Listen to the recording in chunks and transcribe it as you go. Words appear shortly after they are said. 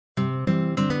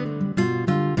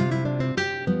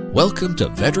Welcome to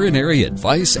Veterinary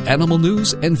Advice, Animal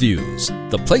News, and Views,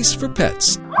 the place for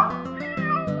pets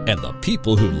and the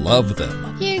people who love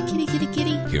them. Here, kitty, kitty,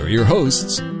 kitty. Here are your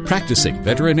hosts, practicing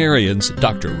veterinarians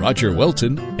Dr. Roger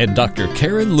Welton and Dr.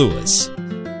 Karen Lewis.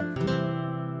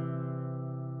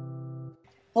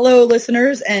 Hello,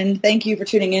 listeners, and thank you for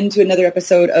tuning in to another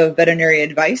episode of Veterinary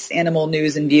Advice, Animal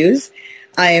News, and Views.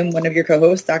 I am one of your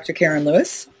co-hosts, Dr. Karen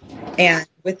Lewis, and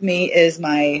with me is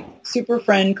my super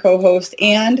friend, co-host,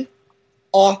 and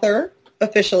author,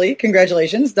 officially,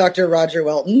 congratulations, Dr. Roger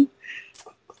Welton.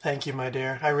 Thank you, my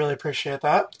dear. I really appreciate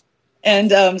that.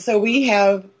 And so we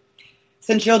have,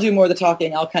 since you'll do more of the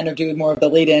talking, I'll kind of do more of the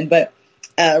lead-in, but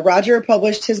Roger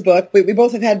published his book. We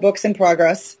both have had books in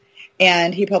progress,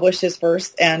 and he published his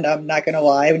first, and I'm not going to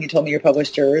lie, when you told me you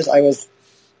published yours, I was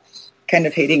kind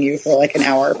of hating you for like an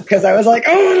hour because I was like,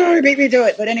 oh, no, you beat me to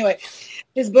it. But anyway,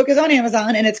 his book is on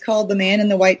Amazon, and it's called The Man in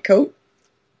the White Coat.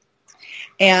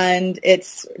 And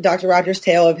it's Dr. Roger's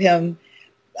tale of him,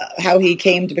 how he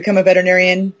came to become a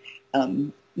veterinarian,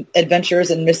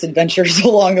 adventures and misadventures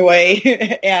along the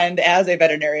way, and as a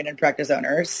veterinarian and practice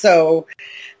owner. So,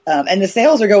 and the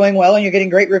sales are going well, and you're getting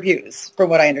great reviews, from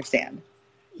what I understand.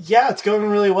 Yeah, it's going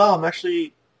really well. I'm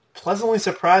actually pleasantly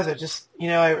surprised.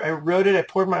 I wrote it, I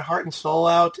poured my heart and soul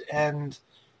out, and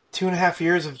 2.5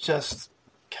 years of just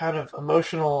kind of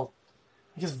emotional,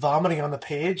 I guess, vomiting on the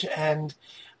page. And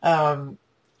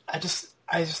I just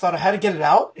thought I had to get it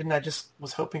out, and I just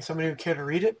was hoping somebody would care to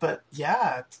read it. But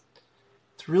yeah,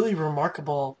 it's really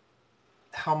remarkable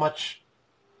how much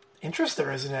interest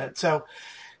there is in it. So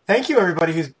thank you,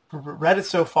 everybody who's read it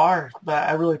so far. But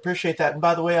I really appreciate that. And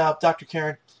by the way, Dr.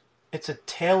 Karen, it's a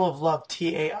tale of love,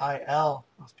 Tail. I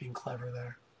was being clever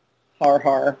there. Har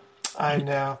har. I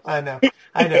know.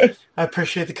 I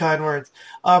appreciate the kind words.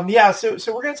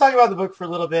 So we're going to talk about the book for a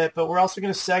little bit, but we're also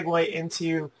going to segue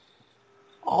into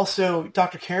also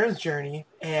Dr. Karen's journey.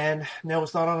 And no,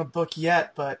 it's not on a book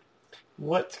yet, but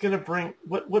what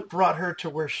brought her to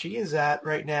where she is at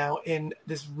right now in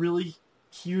this really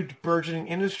huge burgeoning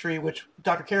industry, which,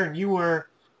 Dr. Karen, you were,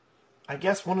 I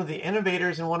guess, one of the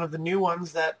innovators and one of the new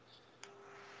ones that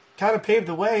kind of paved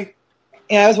the way.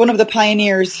 Yeah, I was one of the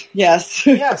pioneers, yes.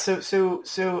 Yeah, so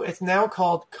it's now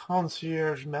called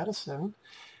concierge medicine,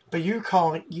 but you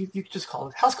just call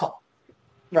it house call.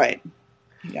 Right.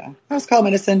 Yeah. House call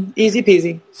medicine, easy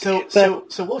peasy. So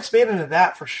we'll expand into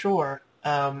that for sure.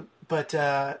 But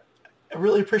I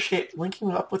really appreciate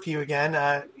linking up with you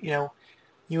again.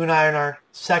 You and I in our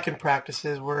second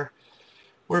practices, we're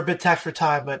a bit taxed for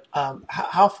time, but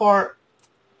how far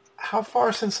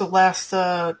since the last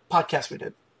podcast we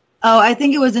did? Oh, I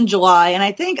think it was in July, and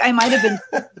I think I might have been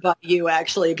about you,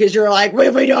 actually, because you're like,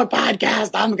 if we do a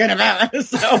podcast, I'm going to...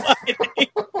 So I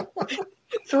think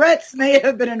threats may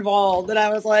have been involved, and I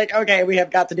was like, okay, we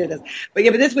have got to do this. But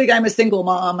this week I'm a single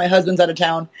mom. My husband's out of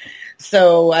town.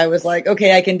 So I was like,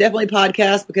 okay, I can definitely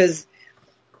podcast because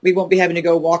we won't be having to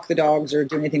go walk the dogs or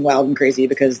do anything wild and crazy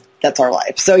because that's our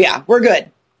life. So, yeah, we're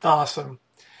good. Awesome.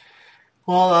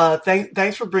 Well,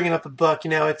 thanks for bringing up the book.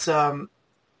 It's...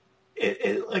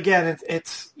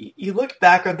 It's you look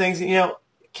back on things,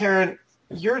 Karen,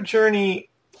 your journey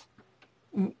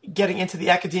getting into the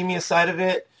academia side of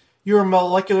it, you're a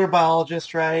molecular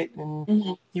biologist, right?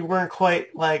 And you weren't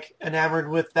quite like enamored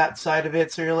with that side of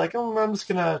it. So you're like, oh, I'm just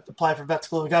going to apply for vet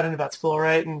school. I got into vet school,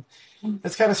 right? And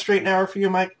it's kind of straight and narrow for you.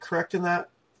 Am I correct in that?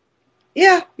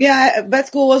 Yeah. Vet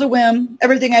school was a whim.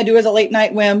 Everything I do is a late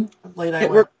night whim. It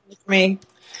worked for me.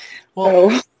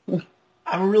 Well,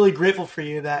 I'm really grateful for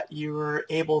you that you were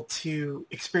able to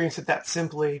experience it that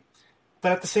simply.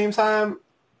 But at the same time,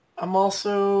 I'm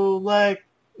also like,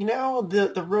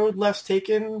 the road less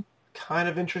taken, kind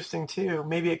of interesting too.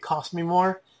 Maybe it cost me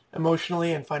more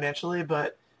emotionally and financially,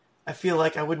 but I feel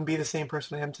like I wouldn't be the same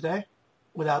person I am today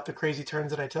without the crazy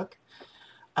turns that I took.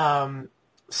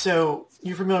 So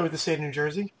you're familiar with the state of New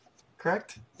Jersey,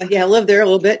 correct? Yeah, I lived there a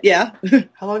little bit, yeah.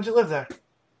 How long did you live there?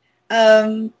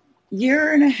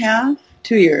 Year and a half.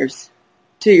 2 years.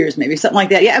 2 years, maybe, something like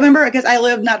that. Yeah, I remember because I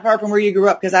lived not far from where you grew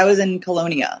up because I was in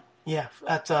Colonia. Yeah,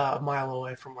 that's a mile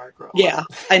away from where I grew up. Yeah,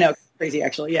 I know. Crazy,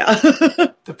 actually, yeah.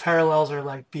 The parallels are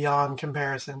like beyond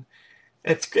comparison.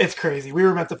 It's crazy. We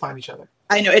were meant to find each other.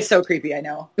 I know. It's so creepy, I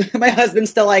know. My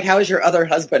husband's still like, how's your other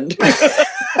husband?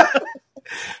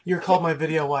 You're called my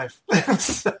video wife.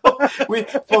 So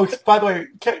folks, by the way,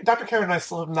 Dr. Karen and I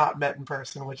still have not met in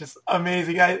person, which is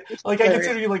amazing. I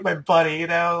consider you like my buddy,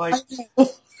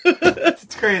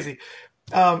 it's crazy.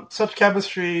 Such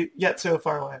chemistry, yet so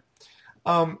far away.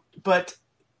 But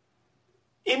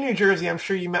in New Jersey, I'm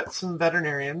sure you met some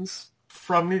veterinarians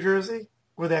from New Jersey.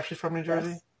 Were they actually from New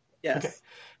Jersey? Yes. Okay.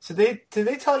 So did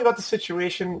they tell you about the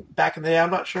situation back in the day?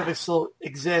 I'm not sure if they still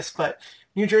exist, but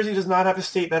New Jersey does not have a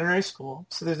state veterinary school,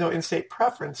 so there's no in-state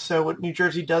preference. So what New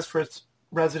Jersey does for its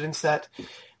residents that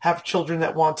have children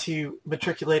that want to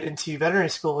matriculate into veterinary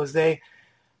school is they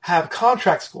have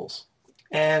contract schools,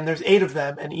 and there's 8 of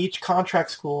them, and each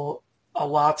contract school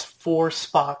allots 4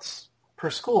 spots per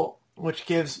school, which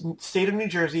gives state of New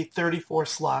Jersey 34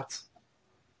 slots.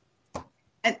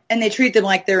 And they treat them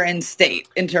like they're in state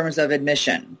in terms of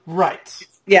admission. Right.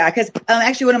 Yeah, because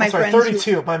actually one of my friends...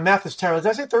 32. My math is terrible. Did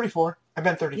I say 34? I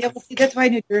meant 32. Yeah, well, see, that's why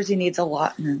New Jersey needs a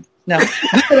lot. No.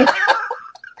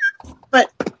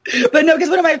 But no, because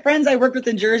one of my friends I worked with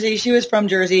in Jersey, she was from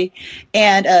Jersey,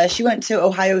 and she went to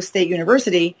Ohio State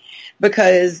University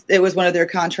because it was one of their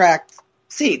contract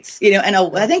seats. And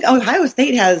I think Ohio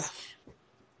State has...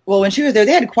 Well, when she was there,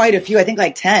 they had quite a few. I think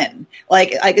like 10.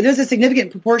 Like there's a significant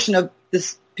proportion of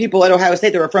this people at Ohio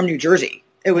State that were from New Jersey.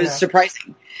 It was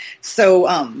surprising. So,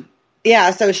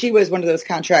 so she was one of those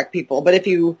contract people. But if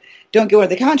you don't get one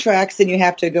of the contracts, then you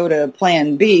have to go to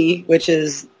Plan B, which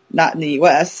is not in the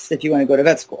U.S. if you want to go to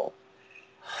vet school.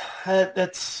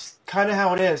 That's kind of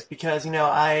how it is because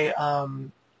I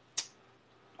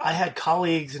had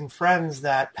colleagues and friends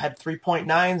that had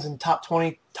 3.9s and top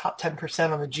 20, top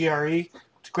 10% on the GRE.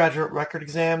 Graduate record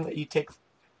exam that you take.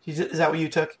 Is that what you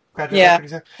took? Graduate record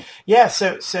exam? Yeah.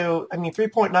 So I mean,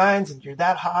 3.9s and you're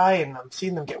that high and I'm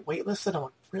seeing them get waitlisted. I'm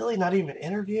like, really? Not even an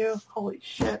interview? Holy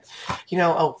shit.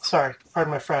 Sorry.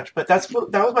 Pardon my French. But that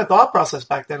was my thought process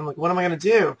back then. I'm like, what am I going to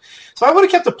do? So I would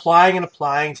have kept applying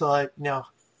till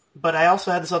but I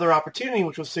also had this other opportunity,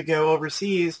 which was to go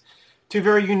overseas to a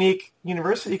very unique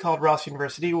university called Ross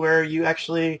University, where you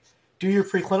actually do your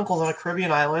preclinicals on a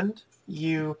Caribbean island.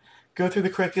 You go through the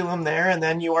curriculum there, and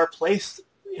then you are placed,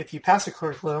 if you pass the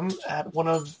curriculum, at one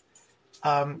of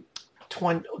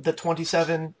the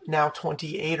 27, now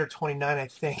 28 or 29, I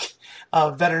think,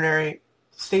 veterinary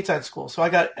stateside schools. So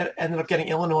I ended up getting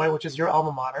Illinois, which is your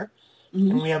alma mater,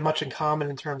 and we have much in common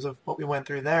in terms of what we went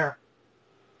through there.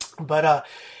 But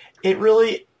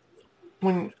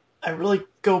when I really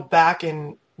go back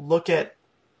and look at,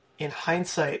 in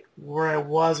hindsight, where I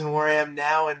was and where I am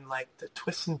now, and like the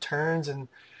twists and turns and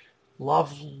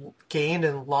love gained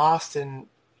and lost, and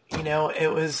it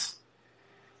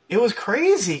was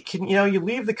crazy. You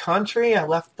leave the country. I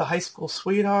left the high school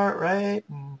sweetheart, right?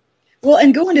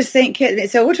 And going to St.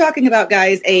 Kitts. So we're talking about,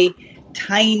 guys, a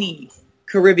tiny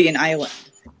Caribbean island.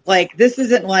 Like, this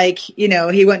isn't like,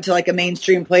 he went to like a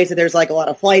mainstream place that there's like a lot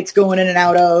of flights going in and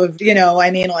out of,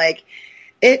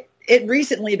 it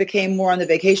recently became more on the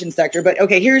vacation sector. But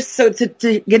okay,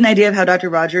 to get an idea of how Dr.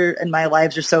 Roger and my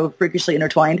lives are so freakishly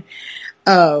intertwined.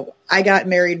 I got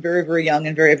married very, very young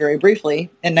and very, very briefly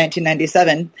in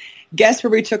 1997. Guess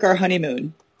where we took our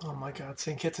honeymoon? Oh my God,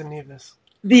 St. Kitts and Nevis.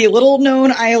 The little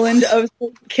known island of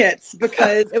St. Kitts,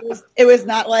 because it was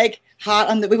not like hot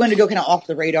we wanted to go kind of off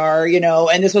the radar,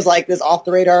 and this was like this off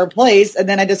the radar place. And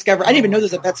then I discovered, I didn't even know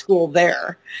there's a vet school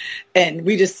there. And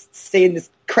we just stayed in this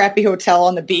crappy hotel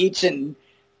on the beach, and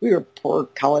we were poor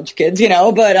college kids,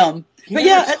 but I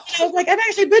was like, I've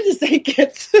actually been to St.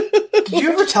 Kitts. Did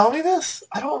you ever tell me this?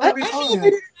 I don't remember you telling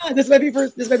me that. This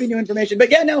might be new information.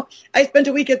 But yeah, no, I spent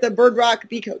a week at the Bird Rock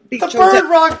Beach Hotel.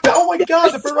 Oh my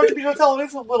God, the Bird Rock Beach Hotel. It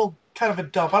is a little kind of a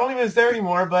dump. I don't even know if it's there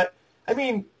anymore, but I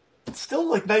mean, it's still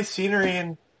like nice scenery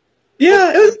and.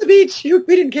 Yeah, it was the beach.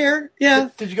 We didn't care. Yeah.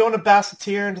 Did you go into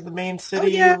Basseterre, into the main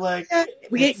city? Oh, yeah.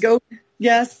 We ate goat.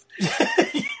 Yes.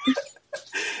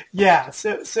 Yeah,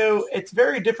 so it's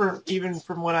very different even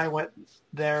from when I went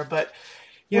there, but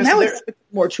now it's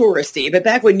more touristy. But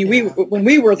back when when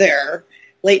we were there,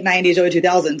 late 90s, early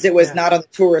 2000s, it was not on the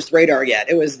tourist radar yet.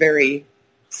 It was very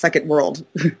second world.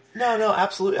 No,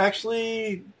 absolutely.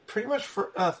 Actually, pretty much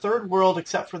for third world,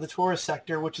 except for the tourist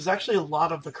sector, which is actually a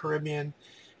lot of the Caribbean.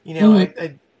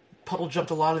 I puddle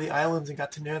jumped a lot of the islands and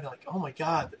got to know. They're like, oh my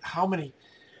God, how many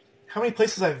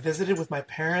places I visited with my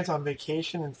parents on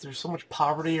vacation, and there's so much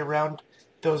poverty around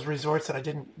those resorts that I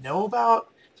didn't know about.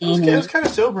 It was kind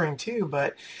of sobering too.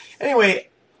 But anyway,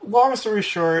 long story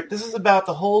short, this is about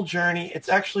the whole journey. It's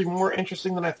actually more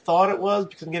interesting than I thought it was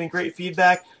because I'm getting great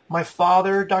feedback. My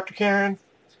father, Dr. Karen,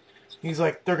 he's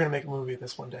like, they're going to make a movie of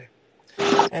this one day.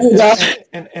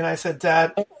 And I said,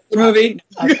 Dad, movie.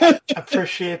 I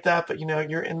appreciate that, but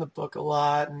you're in the book a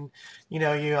lot, and you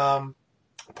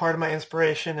part of my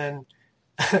inspiration, and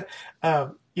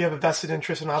you have a vested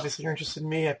interest, and obviously you're interested in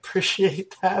me. I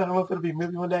appreciate that. I don't know if it'll be a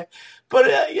movie one day, but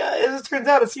as it turns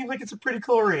out, it seems like it's a pretty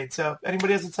cool read. So if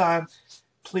anybody has the time,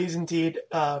 please indeed.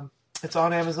 It's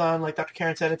on Amazon, like Dr.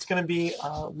 Karen said. It's going to be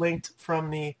linked from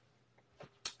the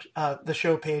the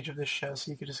show page of this show,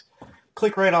 so you could just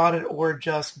click right on it, or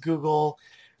just Google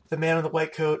 "The Man in the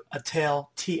White Coat: A Tale,"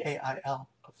 TAIL,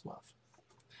 of love.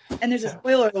 And there's a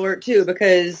spoiler alert too,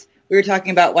 because we were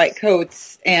talking about white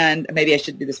coats, and maybe I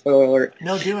should do the spoiler alert.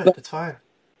 No, do it. It's fine.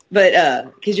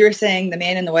 But because you were saying the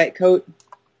man in the white coat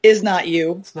is not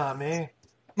you. It's not me.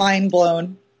 Mind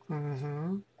blown.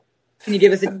 Mm-hmm. Can you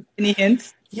give us any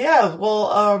hints? Yeah,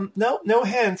 well, no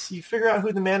hints. You figure out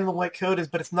who the man in the white coat is,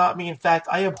 but it's not me. In fact,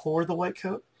 I abhor the white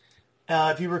coat.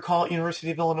 If you recall, at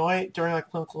University of Illinois, during our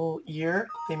clinical year,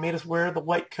 they made us wear the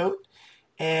white coat,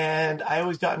 and I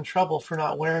always got in trouble for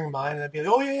not wearing mine. And I'd be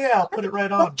like, "Oh yeah, I'll put it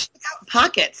right on."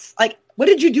 Pockets. Like, what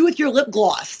did you do with your lip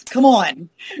gloss? Come on.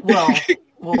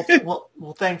 Well,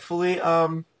 thankfully,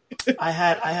 I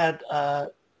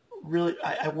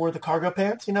wore the cargo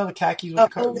pants, the khakis with the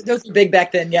cargo. Those were big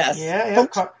back then, yes. Yeah.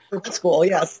 School,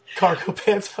 yes. Cargo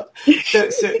pants.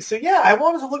 So yeah, I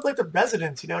wanted to look like the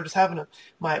residents, just having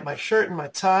my shirt and my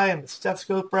tie and the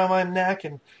stethoscope around my neck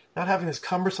and not having this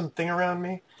cumbersome thing around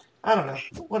me. I don't know.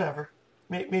 Whatever.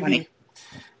 Maybe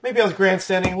I was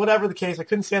grandstanding. Whatever the case, I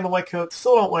couldn't stand the white coat.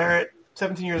 Still don't wear it.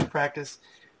 17 years of practice.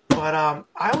 But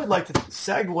I would like to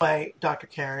segue, Dr.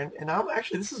 Karen, and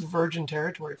this is virgin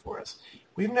territory for us.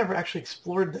 We've never actually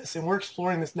explored this, and we're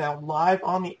exploring this now live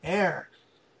on the air.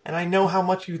 And I know how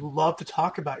much you love to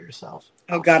talk about yourself.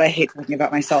 Oh, God, I hate talking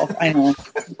about myself. I know.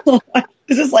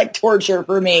 This is like torture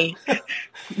for me.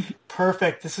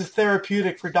 Perfect. This is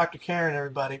therapeutic for Dr. Karen,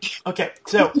 everybody. Okay,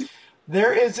 so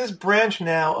there is this branch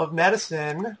now of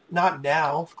medicine, not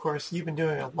now, of course, you've been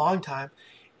doing it a long time.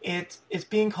 It's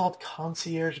being called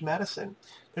concierge medicine.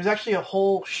 There's actually a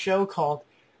whole show called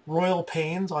Royal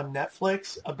Pains on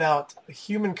Netflix about a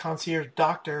human concierge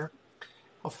doctor,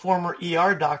 a former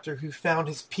ER doctor who found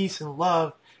his peace and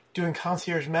love doing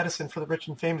concierge medicine for the rich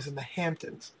and famous in the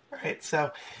Hamptons. Right?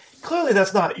 So clearly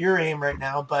that's not your aim right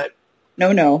now, but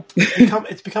no.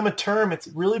 It's become a term. It's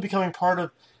really becoming part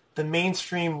of the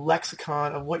mainstream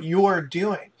lexicon of what you're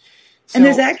doing. So, and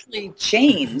there's actually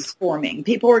chains forming.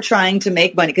 People are trying to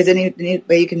make money because any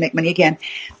way you can make money, you can.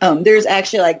 There's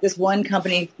actually like this one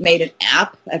company made an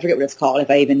app. I forget what it's called. If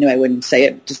I even knew, I wouldn't say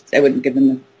it. I wouldn't give them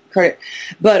the credit.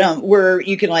 But where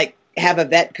you can like have a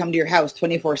vet come to your house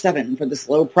 24/7 for this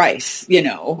low price,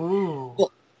 Ooh.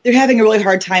 Well, they're having a really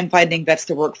hard time finding vets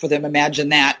to work for them. Imagine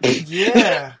that.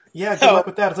 Yeah. Good luck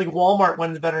with that. It's like Walmart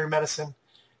went into veterinary medicine.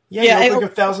 Yeah, like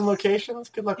 1,000 locations.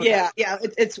 Good luck with that. Yeah,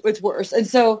 it's worse. And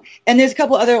so, and there's a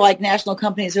couple other like national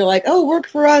companies that are like, oh, work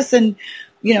for us, and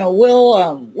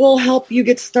we'll help you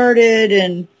get started.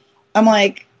 And I'm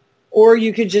like, or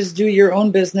you could just do your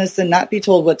own business and not be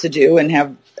told what to do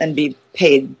and be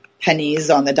paid pennies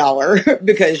on the dollar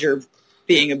because you're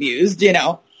being abused,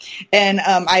 And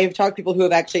I've talked to people who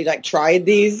have actually like tried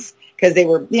these because they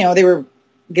were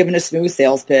given a smooth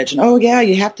sales pitch and, oh yeah,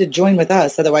 you have to join with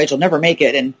us, otherwise you'll never make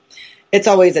it. And it's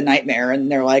always a nightmare. And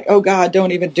they're like, oh God,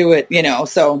 don't even do it,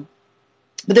 so,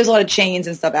 but there's a lot of chains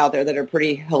and stuff out there that are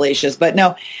pretty hellacious. But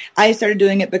no, I started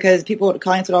doing it because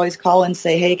clients would always call and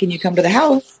say, hey, can you come to the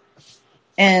house?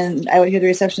 And I would hear the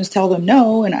receptionist tell them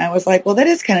no. And I was like, well, that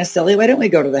is kind of silly. Why don't we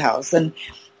go to the house? And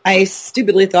I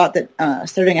stupidly thought that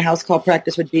starting a house call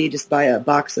practice would be just buy a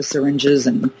box of syringes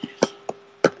and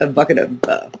a bucket of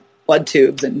blood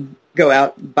tubes and go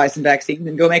out and buy some vaccines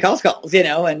and go make house calls,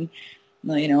 and,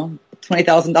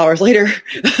 $20,000 later,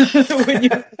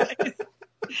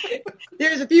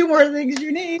 there's a few more things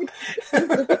you need.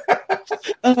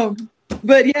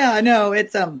 But yeah, no,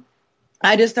 it's,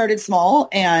 I just started small,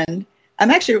 and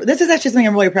this is actually something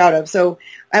I'm really proud of. So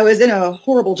I was in a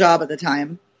horrible job at the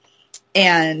time,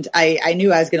 and I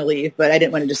knew I was going to leave, but I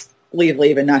didn't want to just leave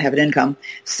and not have an income.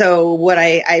 So what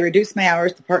I reduced my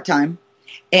hours to part-time.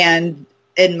 And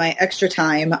in my extra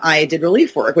time, I did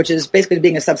relief work, which is basically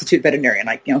being a substitute veterinarian,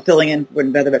 like, filling in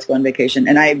when other vets go on vacation.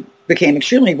 And I became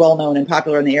extremely well-known and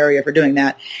popular in the area for doing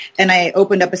that. And I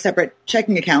opened up a separate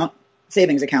checking account,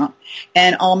 savings account,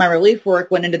 and all my relief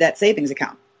work went into that savings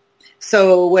account.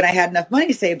 So when I had enough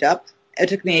money saved up, it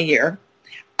took me a year.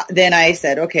 Then I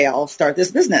said, okay, I'll start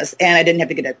this business. And I didn't have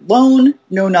to get a loan,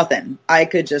 no nothing. I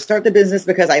could just start the business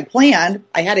because I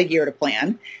had a year to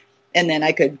plan. And then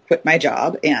I could quit my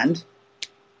job and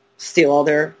steal all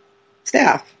their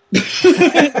staff.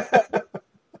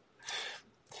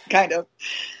 Kind of.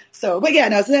 So, but yeah,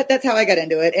 no, so that's how I got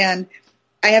into it. And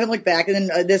I haven't looked back. And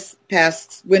then this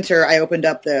past winter, I opened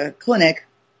up the clinic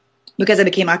because I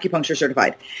became acupuncture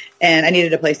certified. And I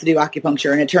needed a place to do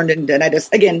acupuncture. And it turned into, and I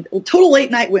just, again, total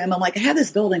late night whim. I'm like, I have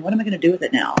this building. What am I going to do with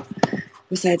it now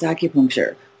besides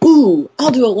acupuncture? Ooh,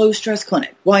 I'll do a low stress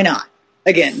clinic. Why not?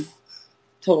 Again,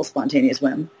 total spontaneous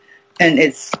whim. And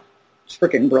it's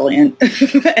freaking brilliant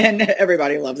and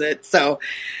everybody loves it. So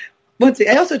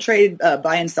I also trade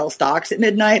buy and sell stocks at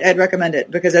midnight. I'd recommend it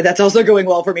because that's also going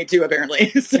well for me too, apparently.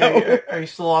 So yeah, are you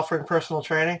still offering personal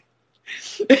training?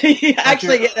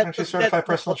 Actually, aren't you a certified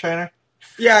personal trainer?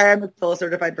 Yeah, I'm still a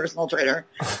certified personal trainer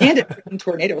and a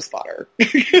tornado spotter.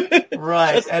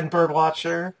 Right, and bird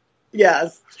watcher.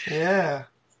 Yes. Yeah.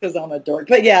 Because I'm a dork.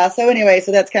 But yeah, so anyway,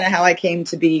 so that's kind of how I came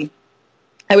to be.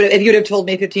 If you'd have told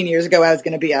me 15 years ago I was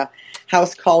going to be a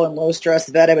house call and low stress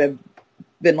vet, I would have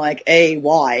been like,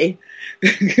 why?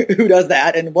 Who does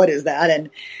that? And what is that? And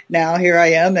now here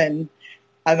I am, and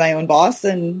I'm my own boss,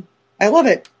 and I love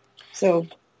it. So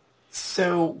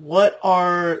what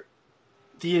are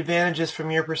the advantages from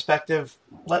your perspective,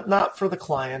 not for the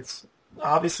clients?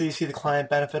 Obviously, you see the client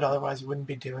benefit, otherwise you wouldn't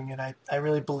be doing it. I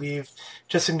really believe,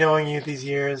 just in knowing you these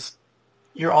years,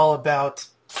 you're all about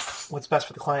what's best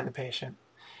for the client and the patient.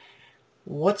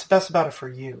 What's best about it for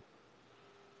you?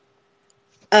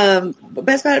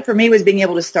 Best about it for me was being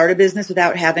able to start a business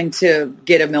without having to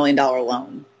get $1 million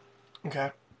loan.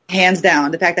 Okay. Hands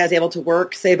down, the fact that I was able to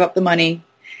work, save up the money,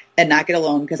 and not get a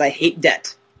loan because I hate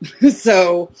debt.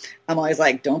 So I'm always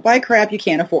like, don't buy crap you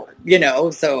can't afford,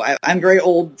 So I'm very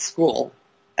old school.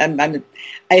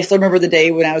 I still remember the day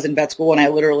when I was in vet school and I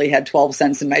literally had 12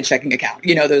 cents in my checking account,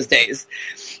 those days.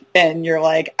 And you're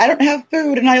like, I don't have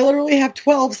food and I literally have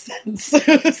 12 cents.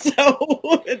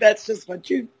 So that's just what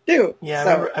you do. Yeah,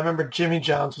 so, I remember Jimmy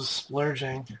John's was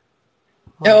splurging.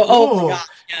 Like, oh my gosh,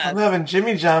 yes. I'm having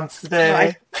Jimmy John's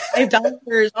today.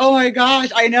 $5. Oh my gosh,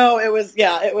 I know. It was.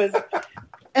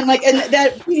 And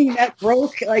that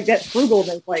broke, that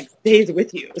frugalness, stays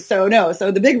with you. So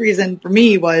the big reason for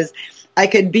me was I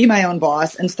could be my own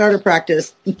boss and start a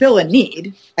practice and fill a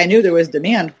need. I knew there was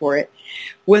demand for it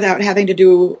without having to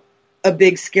do a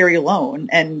big scary loan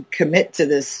and commit to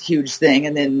this huge thing.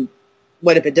 And then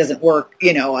what if it doesn't work?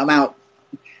 I'm out.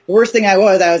 The worst thing I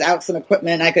was out some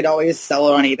equipment. I could always sell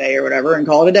it on eBay or whatever and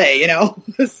call it a day,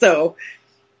 So.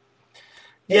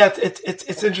 Yeah,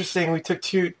 it's interesting. We took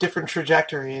two different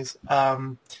trajectories.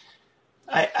 I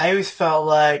always felt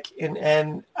like,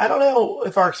 and I don't know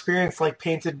if our experience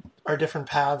painted our different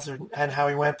paths and how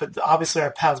we went, but obviously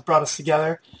our paths brought us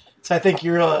together. So I think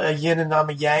you're a yin and I'm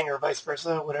a yang, or vice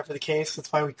versa, whatever the case.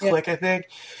 That's why we click, yeah. I think.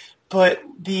 But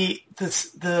the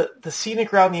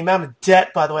scenic route and the amount of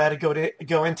debt, by the way, I had to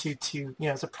go into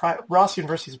it's Ross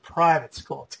University is a private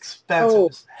school. It's expensive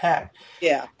as heck.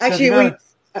 Yeah, actually,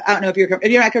 I don't know if you're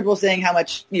not comfortable saying how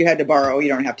much you had to borrow. You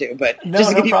don't have to, but no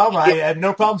problem. I had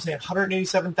no problem saying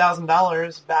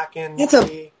 $187,000 back in. That's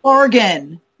a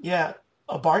bargain. Yeah,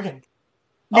 a bargain.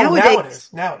 Nowadays,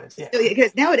 now it is. Yeah,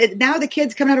 because now the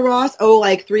kids coming out of Ross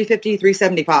 $350,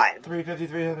 $375.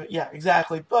 $350, yeah,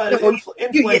 exactly. But so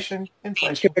inflation.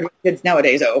 Kids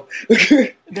nowadays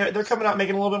they're coming out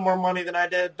making a little bit more money than I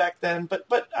did back then. But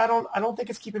I don't think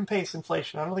it's keeping pace.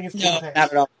 Inflation. I don't think it's keeping pace.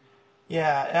 Not at all.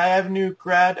 Yeah, I have a new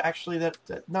grad, actually, that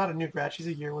not a new grad, she's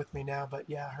a year with me now, but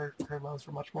yeah, her loans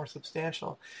were much more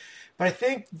substantial. But I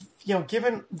think,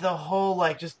 given the whole,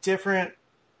 just different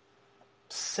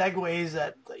segues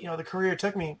that, the career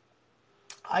took me,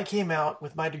 I came out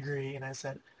with my degree and I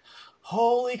said,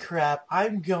 holy crap,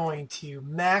 I'm going to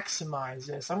maximize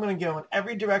this. I'm going to go in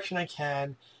every direction I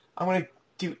can. I'm going to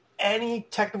do any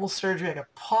technical surgery I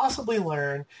could possibly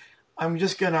learn. I'm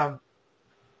just going to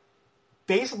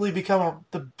basically become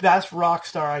the best rock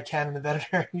star I can in the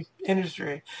veterinary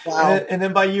industry. Wow. And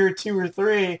then by year 2 or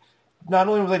 3, not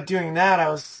only was I doing that, I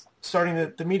was starting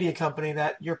the media company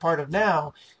that you're part of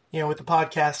now, with the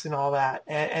podcast and all that.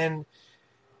 And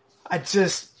I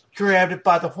just grabbed it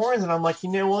by the horns and I'm like,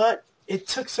 you know what? It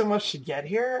took so much to get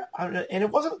here. And it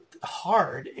wasn't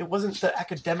hard. It wasn't the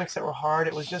academics that were hard.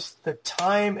 It was just the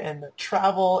time and the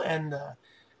travel and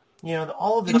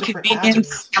all of the different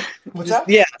avenues. What's that?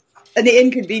 Yeah. And the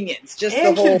inconvenience, just the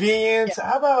whole inconvenience.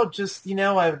 Yeah. How about just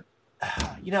I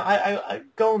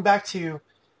going back to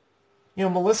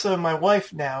Melissa, my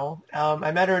wife now.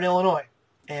 I met her in Illinois,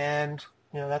 and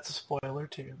that's a spoiler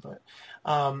too. But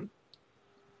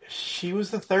she was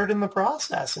the third in the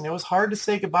process, and it was hard to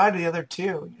say goodbye to the other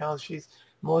two.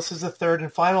 Melissa's the third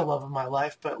and final love of my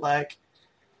life, but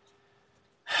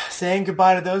saying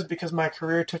goodbye to those because my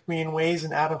career took me in ways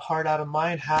and out of heart, out of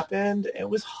mind happened. It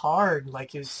was hard.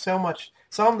 It was so much.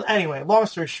 So anyway, long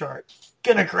story short,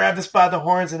 gonna grab this by the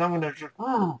horns and I'm gonna just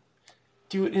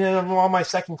do it. I'm on my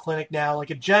second clinic now, a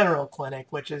general clinic,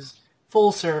 which is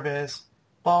full service,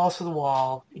 balls to the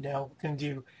wall.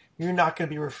 You're not gonna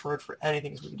be referred for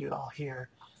anything, so we can do it all here,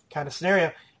 kind of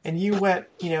scenario. And you went,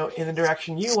 in the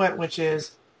direction you went, which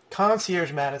is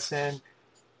concierge medicine,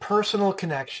 personal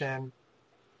connection.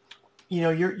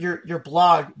 your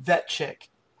blog, Vet Chick,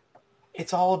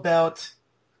 it's all about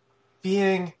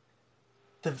being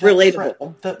the vet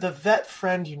relatable, the vet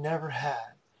friend you never had.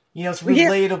 It's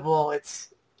relatable. Yeah. It's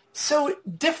so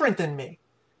different than me.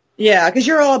 Yeah, because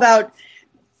you're all about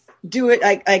do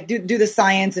the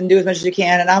science and do as much as you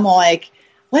can, and I'm all like,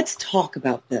 let's talk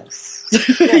about this.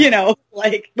 Yeah.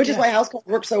 Which is why house calls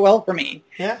work so well for me.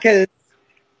 Yeah, because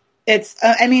it's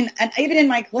and even in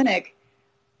my clinic,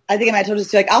 I think I might have told you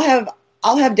this,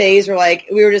 I'll have days where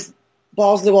we were just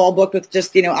balls to the wall booked with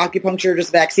just, acupuncture,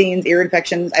 just vaccines, ear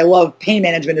infections. I love pain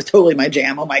management is totally my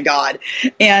jam. Oh my God.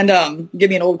 And, give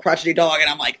me an old crotchety dog and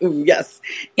I'm like, ooh, yes.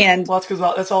 And well, that's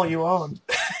because that's all you own.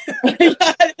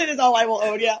 It is all I will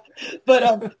own. Yeah. But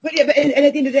at the end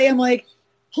of the day, I'm like,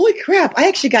 holy crap, I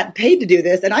actually got paid to do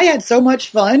this. And I had so much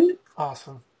fun.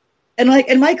 Awesome. And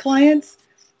and my clients,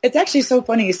 it's actually so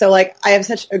funny. So I have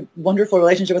such a wonderful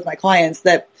relationship with my clients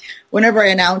that whenever I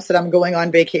announce that I'm going on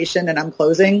vacation and I'm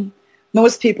closing,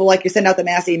 most people, you send out the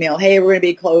mass email, hey, we're going to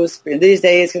be closed for these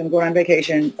days because I'm going on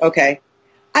vacation. Okay.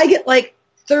 I get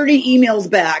 30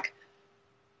 emails back.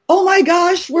 Oh my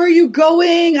gosh, where are you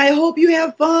going? I hope you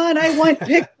have fun. I want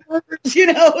pictures.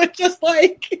 It's just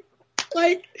most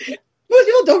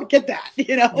people don't get that,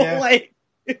 Yeah.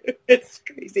 It's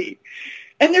crazy.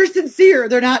 And they're sincere.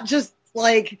 They're not just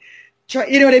you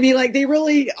know what I mean? They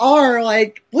really are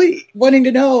wanting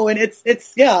to know. And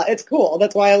it's cool.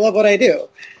 That's why I love what I do.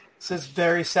 So it's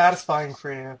very satisfying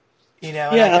for you,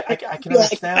 Yeah, I can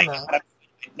understand that.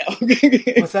 No.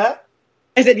 What's that?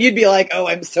 I said you'd be like, oh,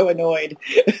 I'm so annoyed.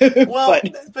 Well,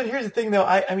 but here's the thing, though.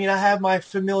 I have my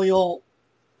familial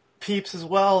peeps as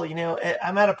well.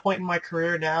 I'm at a point in my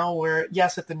career now where,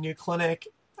 yes, at the new clinic,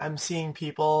 I'm seeing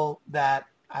people that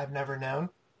I've never known.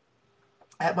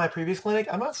 At my previous clinic,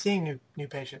 I'm not seeing new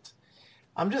patients.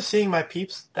 I'm just seeing my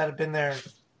peeps that have been there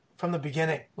from the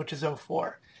beginning, which is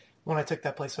 2004. When I took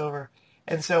that place over.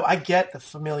 And so I get the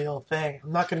familial thing.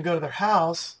 I'm not going to go to their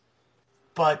house,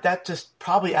 but that just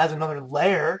probably adds another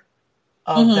layer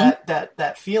of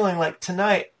that feeling.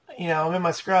 Tonight, I'm in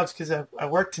my scrubs because I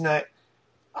work tonight.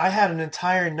 I had an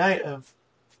entire night of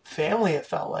family, it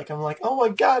felt like. I'm like, oh my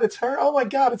God, it's her. Oh my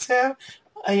God, it's him.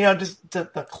 Just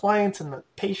the clients and the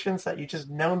patients that you just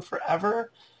known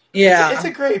forever. Yeah. It's a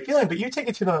great feeling, but you take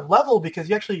it to another level because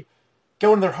you actually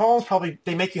go into their homes. Probably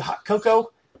they make you hot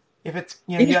cocoa. If it's,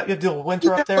 you have to deal with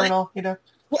winter up there and all, Well,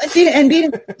 and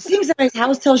being seeing somebody's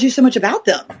house tells you so much about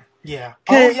them. Yeah.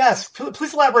 Oh, yes.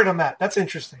 Please elaborate on that. That's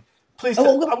interesting. Please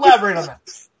elaborate on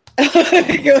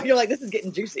that. You're like, this is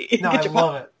getting juicy. No, I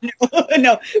love it.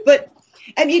 No, but,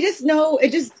 and you just know, it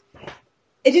just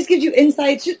gives you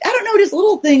insights. I don't know, just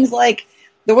little things like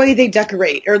the way they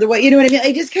decorate or the way, you know what I mean?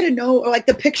 I just kind of know, or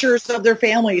the pictures of their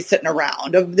families sitting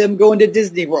around, of them going to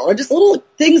Disney World, or just little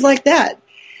things like that.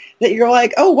 That you're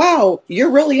like, oh, wow,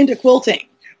 you're really into quilting.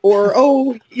 Or,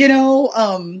 I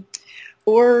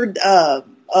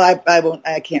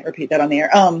can't repeat that on the air.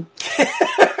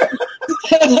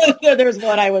 There's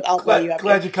one I'll tell you after.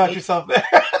 Glad you caught yourself there.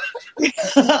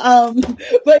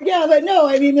 But no,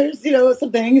 there's,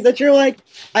 some things that you're like,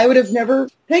 I would have never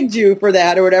pegged you for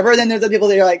that or whatever. And then there's the people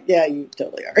that are like, yeah, you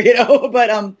totally are,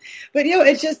 but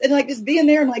it's just, and just being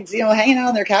there and hanging out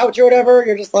on their couch or whatever,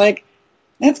 you're just like,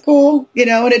 that's cool,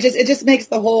 and it just makes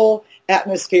the whole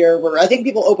atmosphere where I think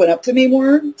people open up to me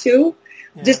more too,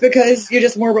 just because you're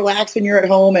just more relaxed when you're at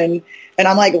home and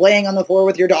I'm laying on the floor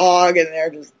with your dog and they're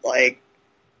just like,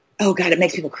 oh God, it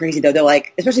makes people crazy though. They're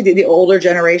like, especially the older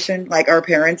generation, our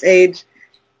parents' age,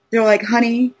 they're like,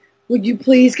 honey, would you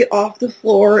please get off the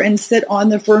floor and sit on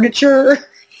the furniture?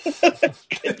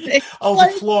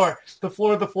 The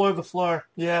floor.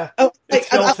 Yeah. Oh,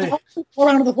 I'm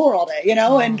around the floor all day,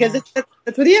 and because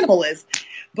that's where the animal is.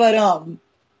 But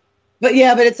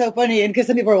it's so funny. And because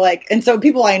some people are like, and so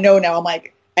people I know now, I'm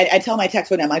like, I tell my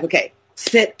techs when I'm like, okay,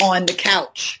 sit on the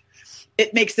couch.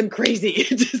 It makes them crazy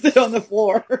to sit on the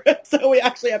floor. So we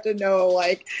actually have to know,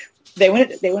 they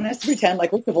want us to pretend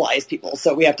like we're civilized people.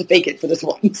 So we have to fake it for this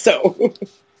one. So.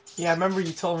 Yeah, I remember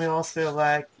you told me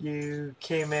also, you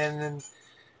came in and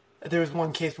there was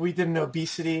one case, we did an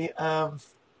obesity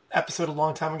episode a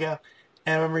long time ago,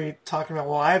 and I remember you talking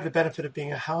about, I have the benefit of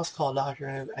being a house call doctor,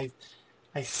 and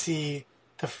I see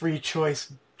the free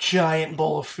choice giant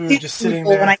bowl of food just sitting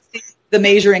there. When I see the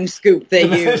measuring scoop they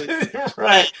use.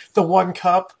 Right, the 1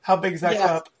 cup. How big is that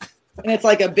cup? And it's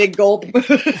like a big gulp.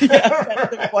 Yes,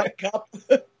 right. 1 cup.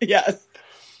 Yes.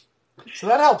 So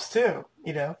that helps too,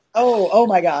 Oh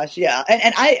my gosh, yeah.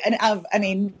 And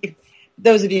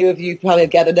those of you, if you probably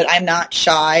have gathered that I'm not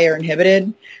shy or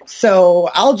inhibited. So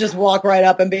I'll just walk right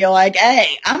up and be like,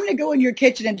 hey, I'm going to go in your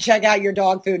kitchen and check out your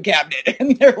dog food cabinet.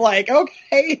 And they're like,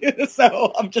 okay.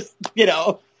 So I'm just,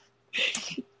 it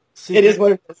is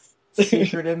what it is.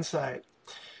 Secret insight.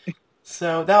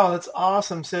 So that's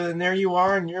awesome. So then there you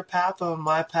are in your path, on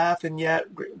my path, and yet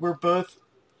we're both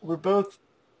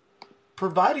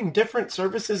providing different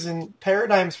services and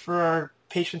paradigms for our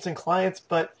patients and clients,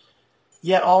 but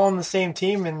yet all on the same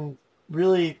team and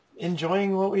really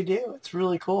enjoying what we do. It's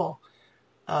really cool.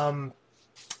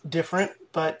 Different,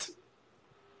 but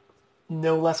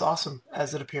no less awesome,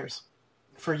 as it appears,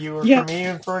 for you or for me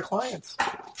and for our clients.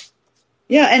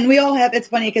 Yeah, and we all have, it's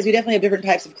funny because we definitely have different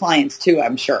types of clients too,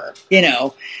 I'm sure,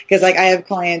 because like I have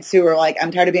clients who are like,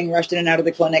 I'm tired of being rushed in and out of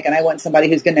the clinic and I want somebody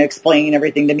who's going to explain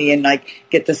everything to me and like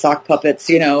get the sock puppets,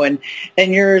 and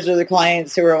yours are the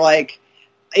clients who are like,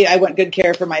 I want good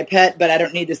care for my pet, but I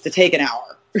don't need this to take an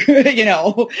hour,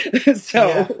 so.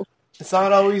 Yeah. It's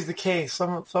not always the case.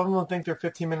 Some of them think their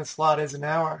 15-minute slot is an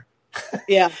hour.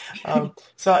 Yeah.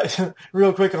 So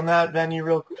real quick on that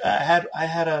venue, I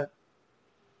had a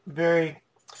very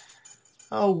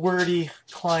wordy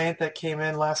client that came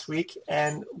in last week,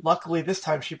 and luckily this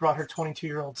time she brought her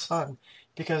 22-year-old son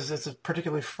because it's a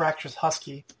particularly fractious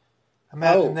husky.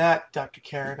 Imagine that, Dr.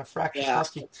 Karen, a fractious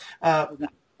husky.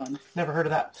 Never heard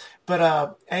of that.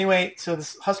 But anyway, so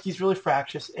this husky's really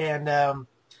fractious, and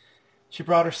she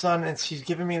brought her son, and she's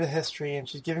giving me the history, and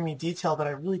she's giving me detail that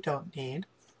I really don't need.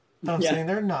 But I'm sitting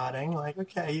there nodding, like,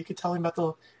 okay, you could tell me about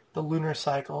the lunar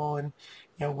cycle and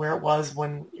where it was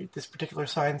when this particular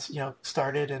sign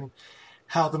started, and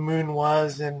how the moon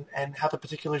was, and how the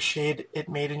particular shade it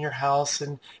made in your house,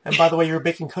 and by the way, you were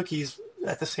baking cookies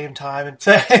at the same time, and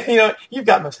so, you've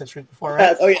gotten those histories before,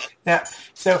 right? Oh yeah. Yeah.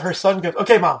 So her son goes,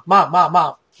 okay, mom,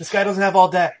 this guy doesn't have all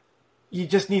day. You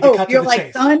just need to cut to the chase. You're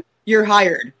like, son, you're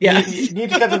hired. Yeah. You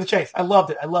need to cut to the chase. I loved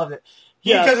it.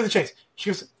 You need to cut to the chase. She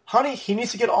goes, honey, he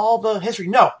needs to get all the history.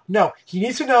 No, he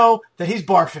needs to know that he's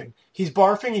barfing. He's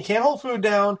barfing. He can't hold food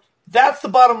down. That's the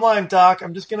bottom line, Doc.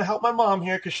 I'm just going to help my mom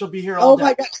here because she'll be here all day. Oh,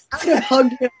 my gosh. I could have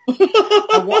hugged him.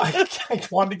 I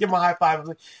wanted to give him a high five. I was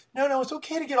like, no, it's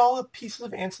okay to get all the pieces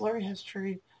of ancillary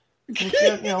history.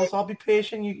 Let's all be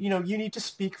patient. You need to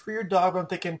speak for your dog. But I'm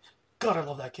thinking, God, I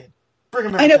love that kid. Bring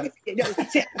him every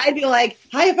time. I'd be like,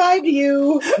 high five to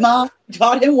you. Mom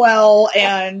taught him well,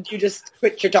 and you just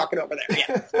quit your talking over there.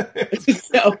 Yeah.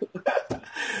 So.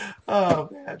 Oh,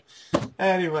 man.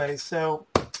 Anyway, so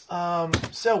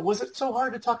was it so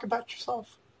hard to talk about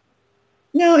yourself?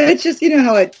 No, it's just,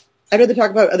 how I'd rather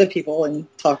talk about other people and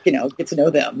talk, get to know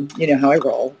them, how I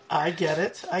roll. I get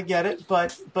it,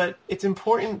 but it's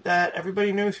important that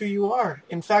everybody knows who you are.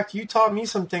 In fact, you taught me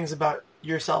some things about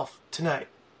yourself tonight.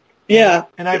 Yeah.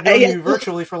 And I've known you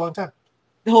virtually for a long time.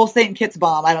 The whole St. Kitts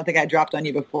bomb, I don't think I dropped on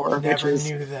you before. Never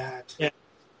knew that. Yeah.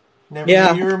 Never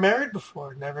knew you were married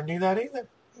before. Never knew that either.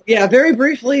 Yeah, very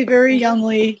briefly, very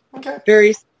youngly,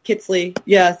 very Kitsley,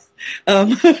 yes.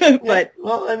 But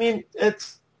well, I mean,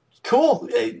 it's cool.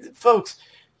 Hey, folks,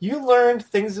 you learned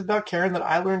things about Karen that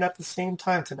I learned at the same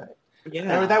time tonight.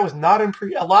 Yeah. That was not in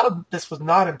a lot of this was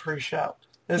not in pre-show.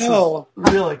 This is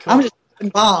really cool. I'm just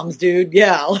bombs, dude.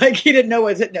 Yeah, like he didn't know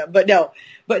what's hitting him. But no.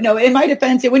 In my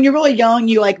defense, when you're really young,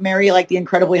 you like marry like the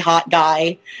incredibly hot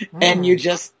guy, and you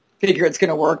just figure it's going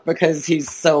to work because he's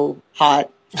so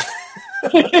hot.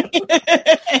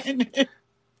 And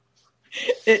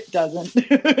it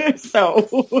doesn't. So.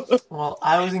 Well,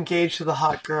 I was engaged to the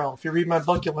hot girl. If you read my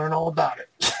book, you'll learn all about it.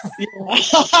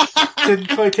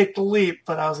 Didn't quite take the leap,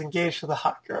 but I was engaged to the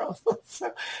hot girl.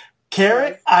 So,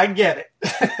 Karen, I get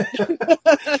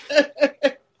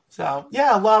it. So,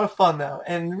 yeah, a lot of fun, though,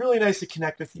 and really nice to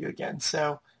connect with you again.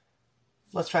 So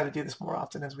let's try to do this more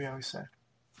often, as we always say.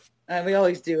 We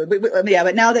always do.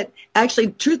 But now that,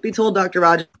 actually, truth be told, Dr.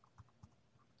 Rogers,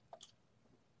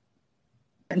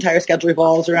 entire schedule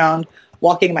revolves around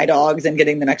walking my dogs and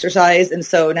getting them exercise. And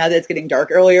so now that it's getting dark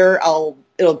earlier,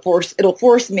 it'll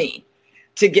force me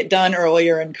to get done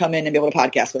earlier and come in and be able to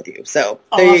podcast with you. So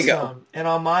there you go. And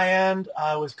on my end,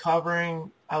 I was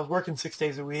working 6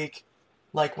 days a week,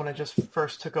 like when I just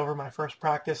first took over my first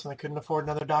practice and I couldn't afford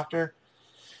another doctor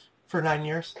for 9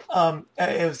 years. I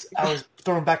was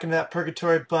thrown back into that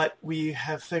purgatory, but we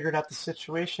have figured out the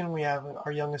situation. We have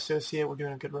our young associate. We're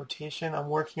doing a good rotation. I'm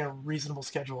working a reasonable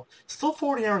schedule. Still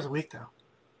 40 hours a week, though.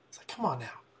 It's like, come on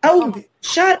now.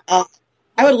 Shut up.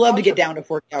 I would love to get down to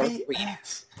 40 hours a week.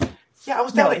 Yeah, I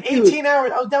was down to 18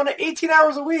 hours. I was down to 18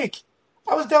 hours a week.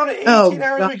 I was down to 18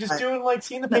 hours a week, just doing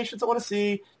seeing the patients I want to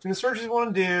see, doing the surgeries I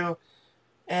want to do.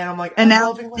 And I'm like, and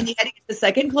now you had to get the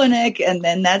second clinic, and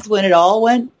then that's when it all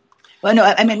went Well, no,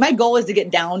 I mean, my goal is to get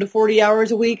down to 40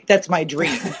 hours a week. That's my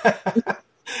dream.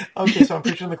 Okay, so I'm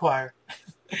preaching to the choir.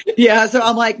 Yeah, so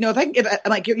I'm like, no, I'm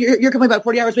like, you're coming about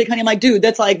 40 hours a week, honey. I'm like, dude,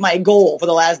 that's like my goal for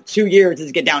the last 2 years is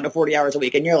to get down to 40 hours a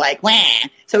week. And you're like, wah.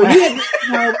 So you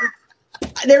have,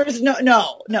 there is no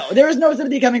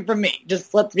sympathy coming from me.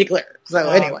 Just let's be clear. So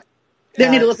anyway, they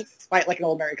don't need to listen to this fight like an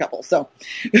old married couple. So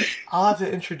I'll have to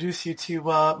introduce you to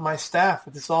my staff.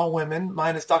 It's all women.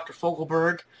 Mine is Dr.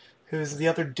 Fogelberg, who's the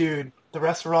other dude. The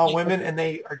rest are all women, and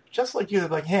they are just like you. They're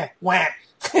like, yeah, wah.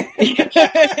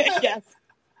 Yes.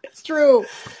 It's true.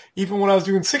 Even when I was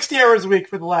doing 60 hours a week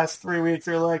for the last 3 weeks,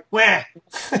 they're like, wah.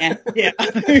 Yeah.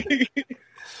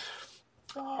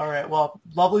 All right. Well,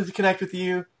 lovely to connect with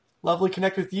you. Lovely to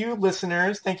connect with you,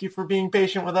 listeners. Thank you for being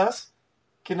patient with us.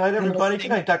 Good night, everybody. Good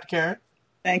night, Dr. Karen.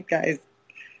 Thanks, guys.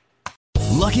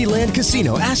 Lucky Land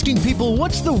Casino, asking people,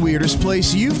 what's the weirdest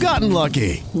place you've gotten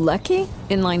lucky? Lucky?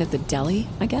 In line at the deli,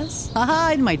 I guess?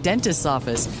 Aha, in my dentist's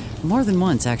office. More than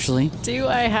once, actually. Do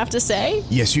I have to say?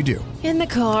 Yes, you do. In the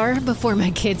car before my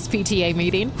kids' PTA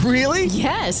meeting. Really?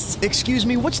 Yes. Excuse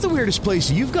me, what's the weirdest place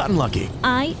you've gotten lucky?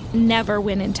 I never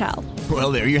win and tell.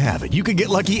 Well, there you have it. You can get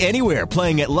lucky anywhere,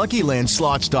 playing at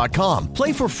LuckyLandSlots.com.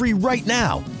 Play for free right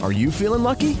now. Are you feeling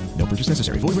lucky? No purchase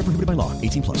necessary. Void where prohibited by law.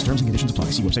 18+. Terms and conditions apply.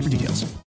 See website for details.